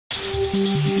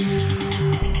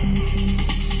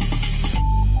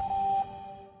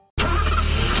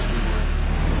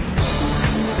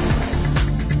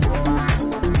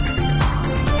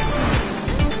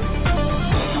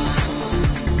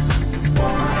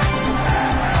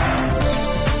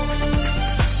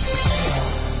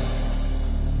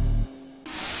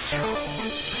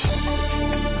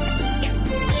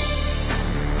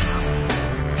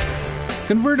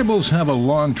Convertibles have a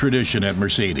long tradition at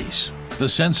Mercedes. The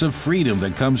sense of freedom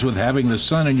that comes with having the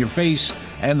sun in your face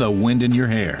and the wind in your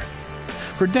hair.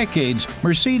 For decades,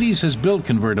 Mercedes has built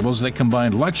convertibles that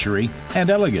combine luxury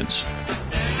and elegance.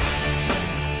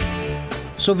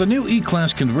 So the new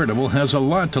E-Class convertible has a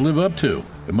lot to live up to.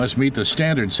 It must meet the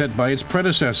standards set by its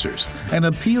predecessors and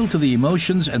appeal to the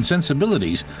emotions and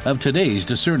sensibilities of today's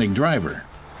discerning driver.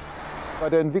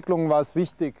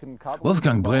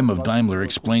 Wolfgang Brem of Daimler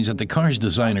explains that the car's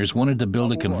designers wanted to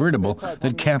build a convertible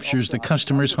that captures the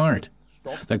customer's heart.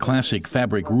 The classic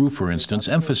fabric roof, for instance,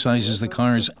 emphasizes the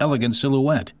car's elegant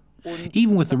silhouette.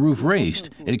 Even with the roof raised,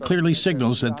 it clearly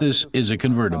signals that this is a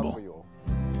convertible.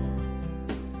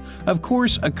 Of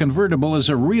course, a convertible is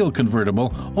a real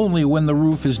convertible only when the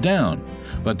roof is down.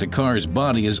 But the car's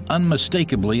body is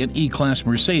unmistakably an E-Class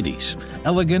Mercedes,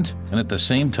 elegant and at the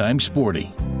same time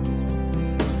sporty.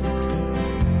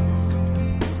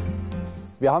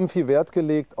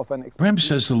 Brem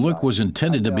says the look was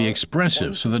intended to be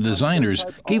expressive, so the designers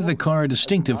gave the car a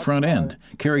distinctive front end,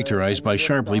 characterized by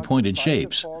sharply pointed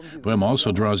shapes. Brem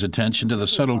also draws attention to the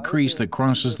subtle crease that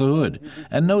crosses the hood,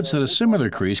 and notes that a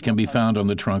similar crease can be found on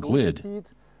the trunk lid.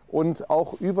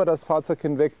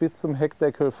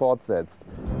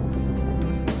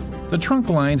 The trunk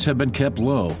lines have been kept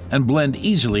low and blend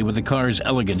easily with the car's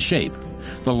elegant shape.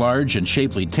 The large and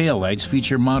shapely taillights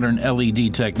feature modern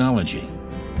LED technology.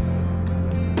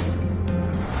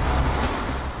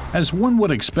 As one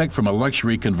would expect from a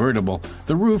luxury convertible,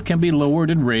 the roof can be lowered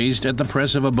and raised at the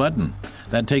press of a button.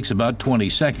 That takes about 20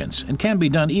 seconds and can be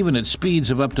done even at speeds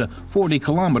of up to 40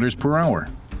 kilometers per hour.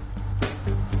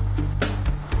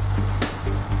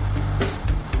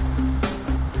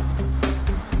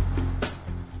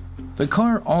 The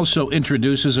car also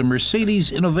introduces a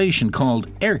Mercedes innovation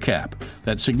called Air Cap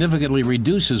that significantly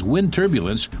reduces wind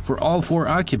turbulence for all four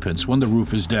occupants when the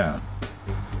roof is down.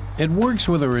 It works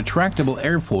with a retractable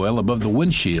airfoil above the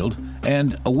windshield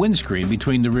and a windscreen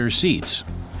between the rear seats.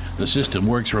 The system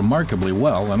works remarkably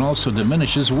well and also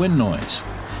diminishes wind noise,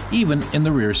 even in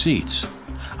the rear seats.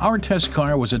 Our test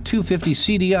car was a 250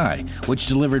 CDI, which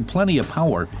delivered plenty of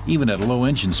power even at low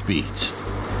engine speeds.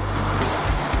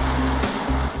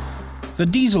 The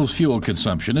diesel's fuel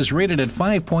consumption is rated at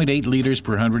 5.8 liters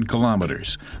per 100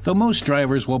 kilometers, though most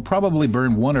drivers will probably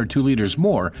burn 1 or 2 liters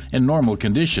more in normal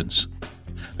conditions.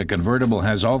 The convertible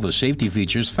has all the safety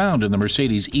features found in the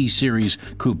Mercedes E-series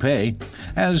Coupé,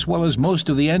 as well as most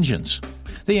of the engines.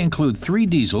 They include 3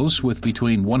 diesels with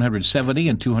between 170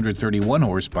 and 231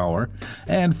 horsepower,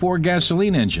 and 4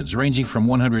 gasoline engines ranging from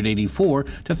 184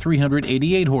 to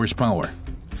 388 horsepower.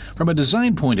 From a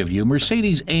design point of view,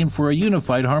 Mercedes aimed for a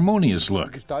unified, harmonious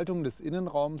look.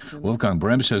 Wolfgang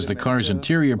Brem says the car's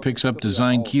interior picks up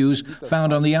design cues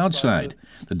found on the outside.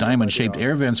 The diamond-shaped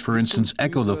air vents, for instance,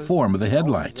 echo the form of the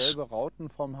headlights.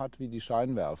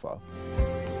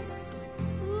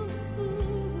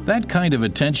 That kind of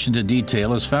attention to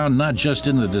detail is found not just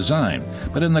in the design,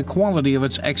 but in the quality of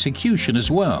its execution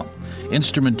as well.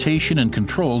 Instrumentation and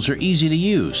controls are easy to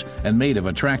use and made of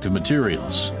attractive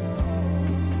materials.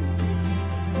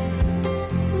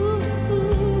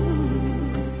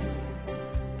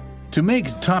 To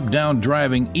make top-down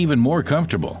driving even more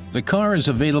comfortable, the car is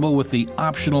available with the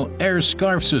optional air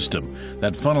scarf system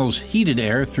that funnels heated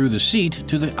air through the seat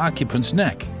to the occupant's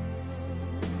neck.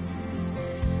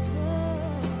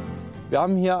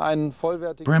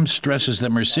 Brem stresses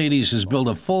that Mercedes has built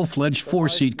a full-fledged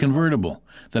 4-seat convertible.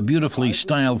 The beautifully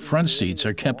styled front seats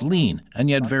are kept lean and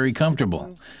yet very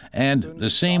comfortable, and the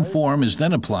same form is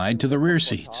then applied to the rear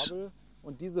seats.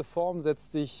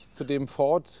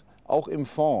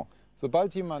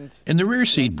 In the rear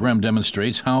seat, Brem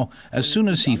demonstrates how, as soon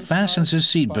as he fastens his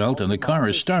seatbelt and the car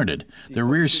is started, the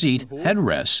rear seat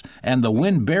headrests and the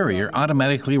wind barrier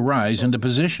automatically rise into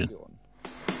position.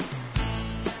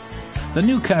 The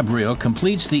new Cabrio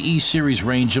completes the E-series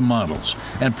range of models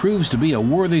and proves to be a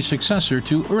worthy successor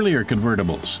to earlier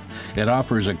convertibles. It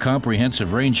offers a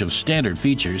comprehensive range of standard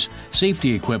features,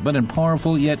 safety equipment, and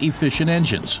powerful yet efficient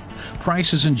engines.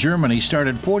 Prices in Germany start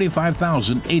at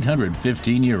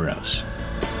 €45,815.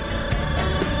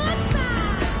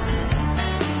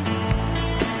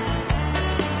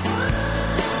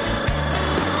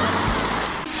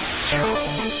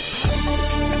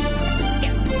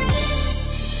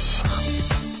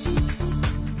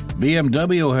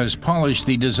 BMW has polished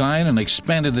the design and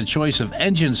expanded the choice of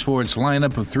engines for its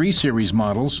lineup of 3 Series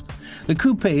models. The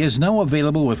Coupé is now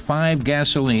available with 5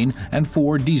 gasoline and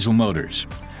 4 diesel motors.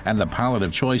 And the palette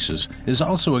of choices is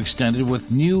also extended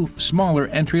with new, smaller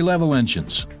entry-level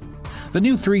engines. The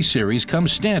new 3 Series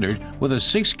comes standard with a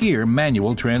 6-gear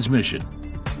manual transmission.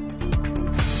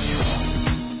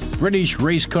 British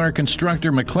race car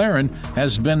constructor McLaren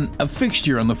has been a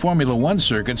fixture on the Formula One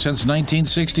circuit since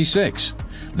 1966.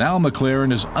 Now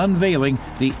McLaren is unveiling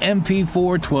the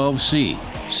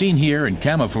MP412C, seen here in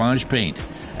camouflage paint,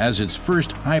 as its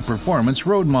first high-performance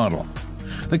road model.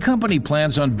 The company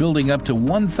plans on building up to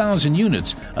 1,000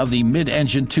 units of the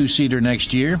mid-engine 2-seater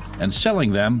next year and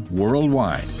selling them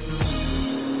worldwide.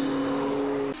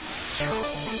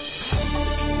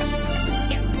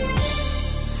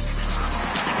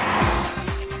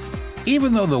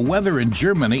 Even though the weather in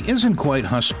Germany isn't quite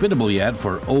hospitable yet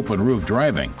for open-roof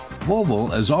driving,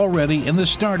 Volvo is already in the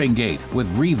starting gate with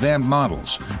revamped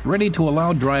models, ready to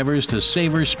allow drivers to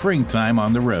savor springtime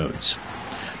on the roads.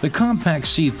 The compact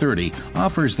C30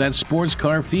 offers that sports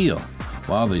car feel,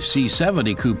 while the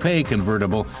C70 Coupé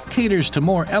convertible caters to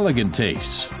more elegant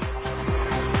tastes.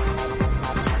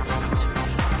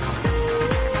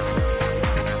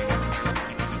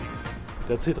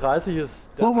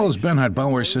 Volvo's Bernhard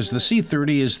Bauer says the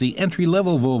C30 is the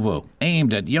entry-level Volvo,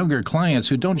 aimed at younger clients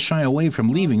who don't shy away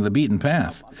from leaving the beaten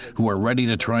path, who are ready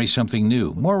to try something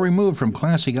new, more removed from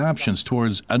classic options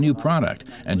towards a new product,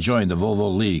 and join the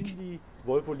Volvo League.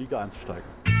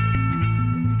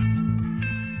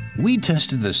 We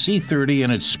tested the C30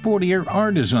 in its sportier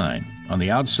R design. On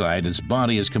the outside, its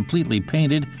body is completely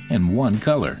painted in one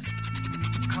color.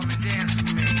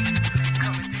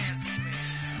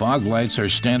 Fog lights are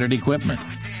standard equipment.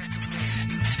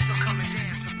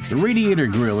 The radiator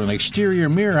grille and exterior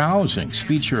mirror housings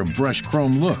feature a brushed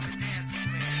chrome look.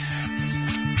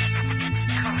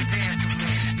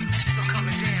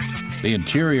 The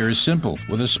interior is simple,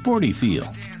 with a sporty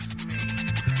feel.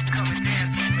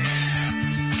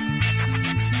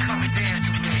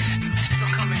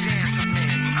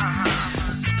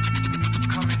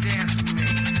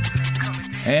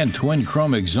 And twin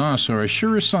chrome exhausts are a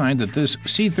sure sign that this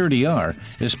C30R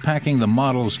is packing the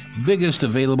model's biggest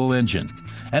available engine.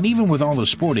 And even with all the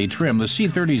sporty trim, the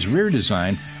C30's rear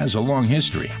design has a long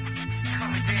history.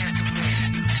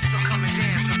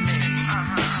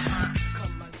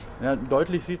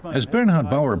 As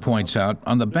Bernhard Bauer points out,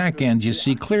 on the back end you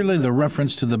see clearly the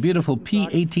reference to the beautiful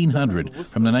P1800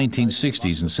 from the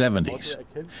 1960s and 70s.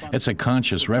 It's a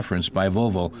conscious reference by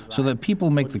Volvo so that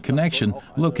people make the connection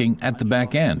looking at the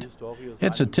back end.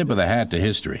 It's a tip of the hat to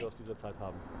history.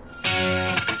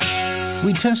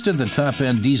 We tested the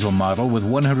top-end diesel model with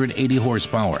 180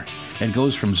 horsepower. It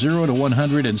goes from 0 to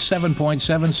 100 in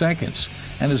 7.7 seconds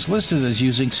and is listed as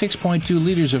using 6.2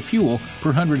 liters of fuel per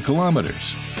 100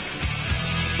 kilometers.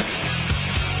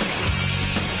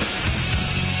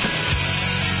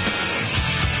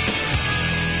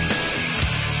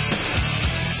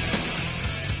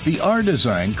 The R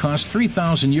design cost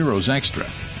 €3,000 extra.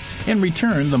 In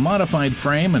return, the modified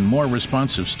frame and more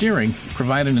responsive steering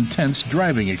provide an intense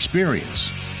driving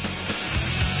experience.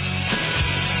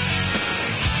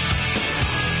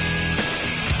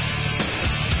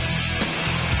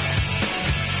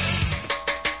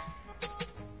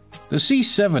 The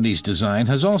C70's design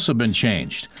has also been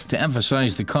changed to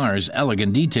emphasize the car's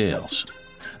elegant details.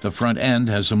 The front end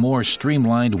has a more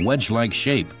streamlined wedge-like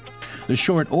shape. The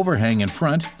short overhang in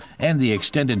front and the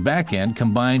extended back end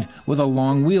combined with a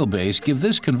long wheelbase give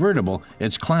this convertible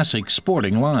its classic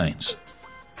sporting lines.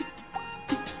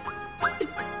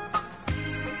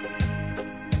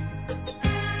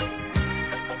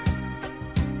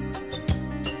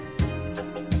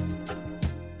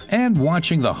 And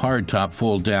watching the hardtop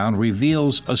fold down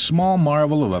reveals a small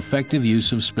marvel of effective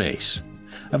use of space.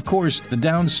 Of course, the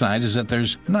downside is that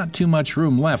there's not too much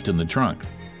room left in the trunk.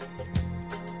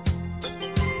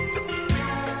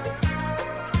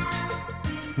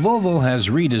 Volvo has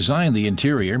redesigned the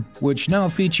interior, which now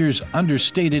features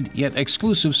understated yet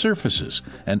exclusive surfaces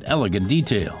and elegant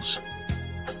details.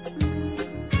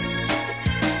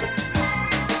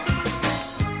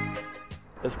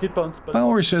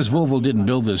 Bauer says Volvo didn't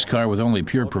build this car with only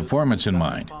pure performance in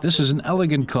mind. This is an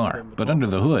elegant car, but under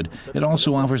the hood, it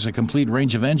also offers a complete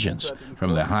range of engines.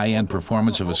 From the high-end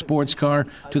performance of a sports car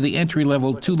to the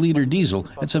entry-level 2-liter diesel,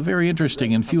 it's a very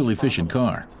interesting and fuel-efficient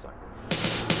car.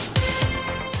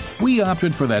 We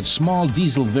opted for that small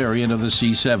diesel variant of the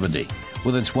C70.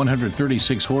 With its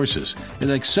 136 horses,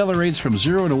 it accelerates from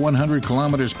 0 to 100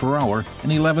 kilometers per hour in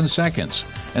 11 seconds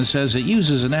and says it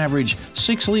uses an average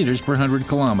 6 liters per 100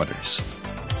 kilometers.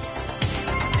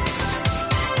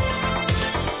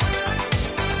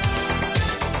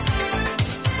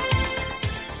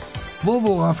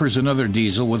 Volvo offers another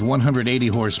diesel with 180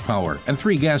 horsepower and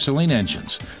 3 gasoline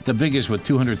engines, the biggest with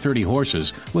 230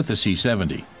 horses with the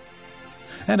C70.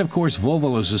 And of course,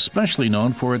 Volvo is especially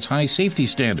known for its high safety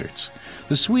standards.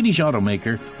 The Swedish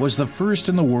automaker was the first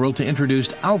in the world to introduce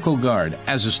AlcoGuard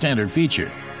as a standard feature.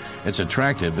 It's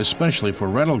attractive, especially for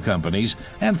rental companies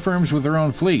and firms with their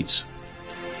own fleets.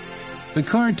 The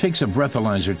car takes a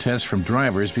breathalyzer test from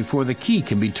drivers before the key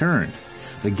can be turned.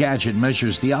 The gadget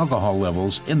measures the alcohol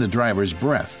levels in the driver's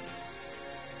breath.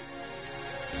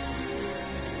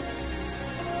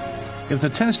 If the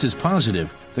test is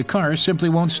positive, the car simply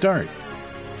won't start.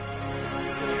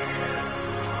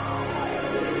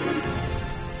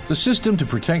 The system to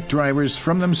protect drivers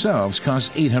from themselves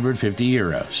costs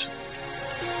 €850.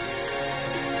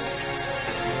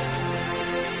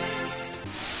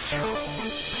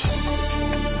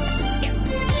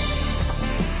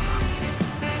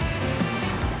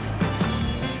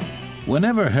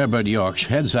 Whenever Herbert Joksch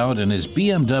heads out in his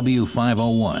BMW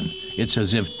 501, it's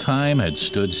as if time had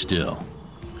stood still.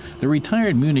 The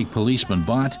retired Munich policeman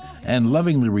bought and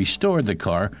lovingly restored the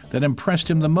car that impressed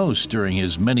him the most during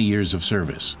his many years of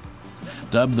service.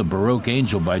 Dubbed the Baroque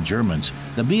Angel by Germans,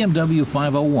 the BMW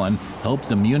 501 helped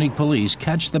the Munich police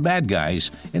catch the bad guys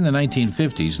in the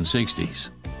 1950s and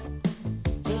 60s.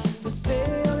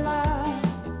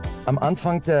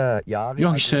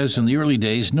 Joksch says in the early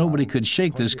days nobody could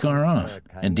shake this car off.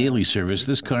 In daily service,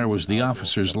 this car was the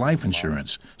officer's life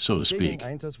insurance, so to speak.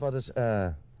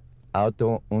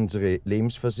 Auto unsere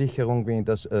Lebensversicherung, wenn ich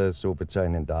das so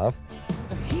bezeichnen darf.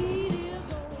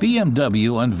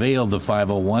 BMW unveiled the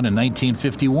 501 in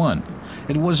 1951.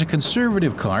 It was a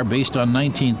conservative car based on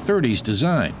 1930s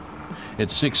design.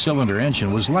 Its 6-cylinder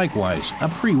engine was likewise a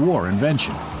pre-war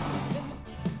invention.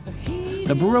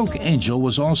 The Baroque Angel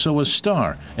was also a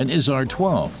star in Isar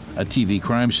 12, a TV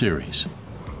crime series.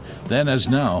 Then, as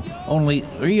now, only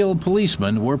real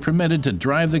policemen were permitted to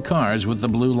drive the cars with the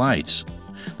blue lights.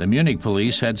 The Munich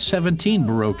police had 17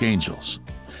 Baroque Angels.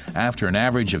 After an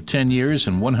average of 10 years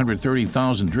and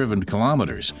 130,000 driven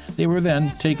kilometers, they were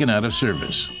then taken out of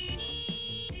service.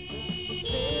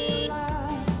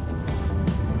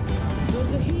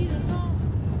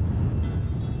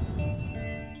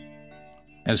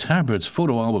 As Herbert's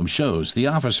photo album shows, the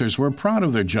officers were proud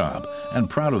of their job and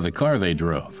proud of the car they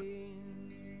drove.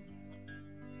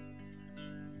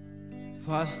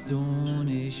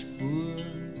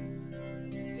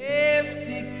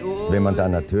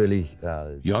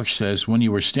 Joksch says when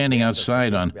you were standing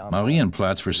outside on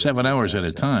Marienplatz for 7 hours at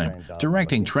a time,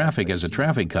 directing traffic as a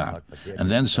traffic cop, and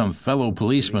then some fellow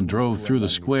policeman drove through the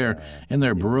square in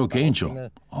their Baroque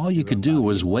Angel, all you could do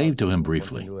was wave to him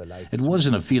briefly. It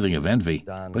wasn't a feeling of envy,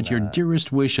 but your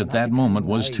dearest wish at that moment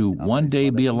was to one day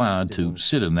be allowed to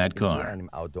sit in that car.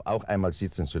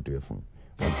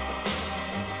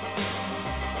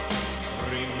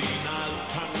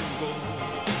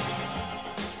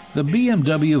 The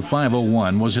BMW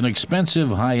 501 was an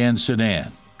expensive high-end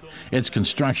sedan. Its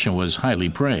construction was highly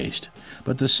praised,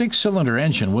 but the 6-cylinder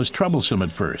engine was troublesome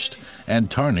at first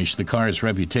and tarnished the car's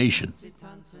reputation.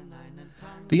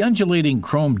 The undulating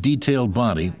chrome-detailed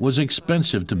body was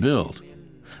expensive to build,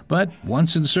 but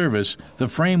once in service, the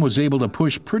frame was able to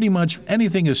push pretty much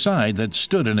anything aside that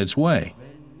stood in its way.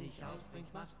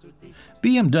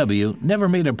 BMW never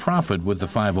made a profit with the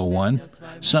 501,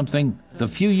 something the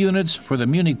few units for the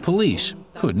Munich police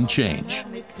couldn't change.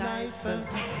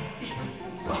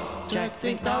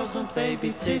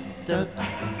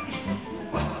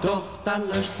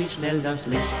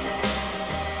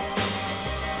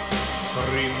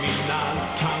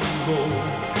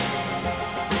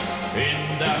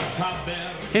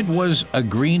 It was a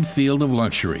green field of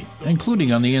luxury,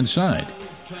 including on the inside.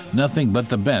 Nothing but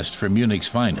the best for Munich's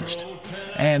finest.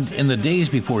 And in the days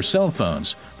before cell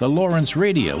phones, the Lawrence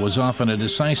radio was often a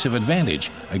decisive advantage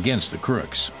against the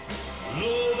crooks.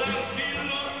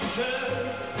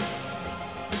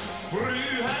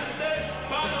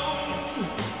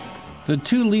 The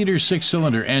 2-liter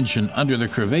 6-cylinder engine under the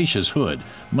curvaceous hood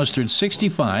mustered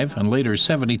 65 and later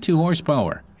 72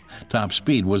 horsepower. Top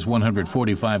speed was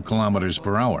 145 kilometers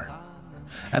per hour.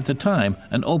 At the time,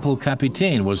 an Opel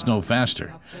Kapitän was no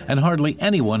faster, and hardly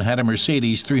anyone had a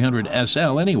Mercedes 300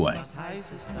 SL anyway.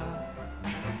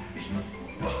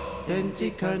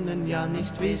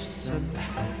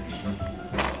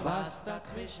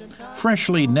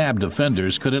 Freshly nabbed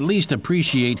offenders could at least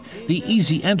appreciate the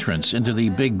easy entrance into the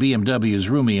big BMW's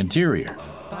roomy interior.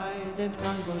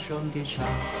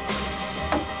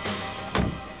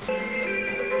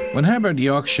 When Herbert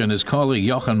Joksch and his colleague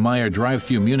Jochen Meyer drive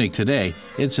through Munich today,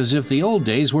 it's as if the old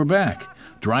days were back.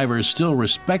 Drivers still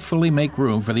respectfully make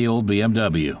room for the old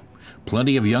BMW.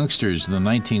 Plenty of youngsters in the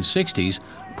 1960s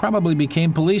probably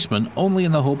became policemen only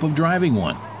in the hope of driving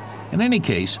one. In any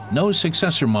case, no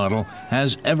successor model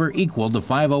has ever equaled the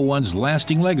 501's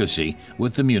lasting legacy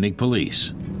with the Munich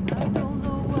police.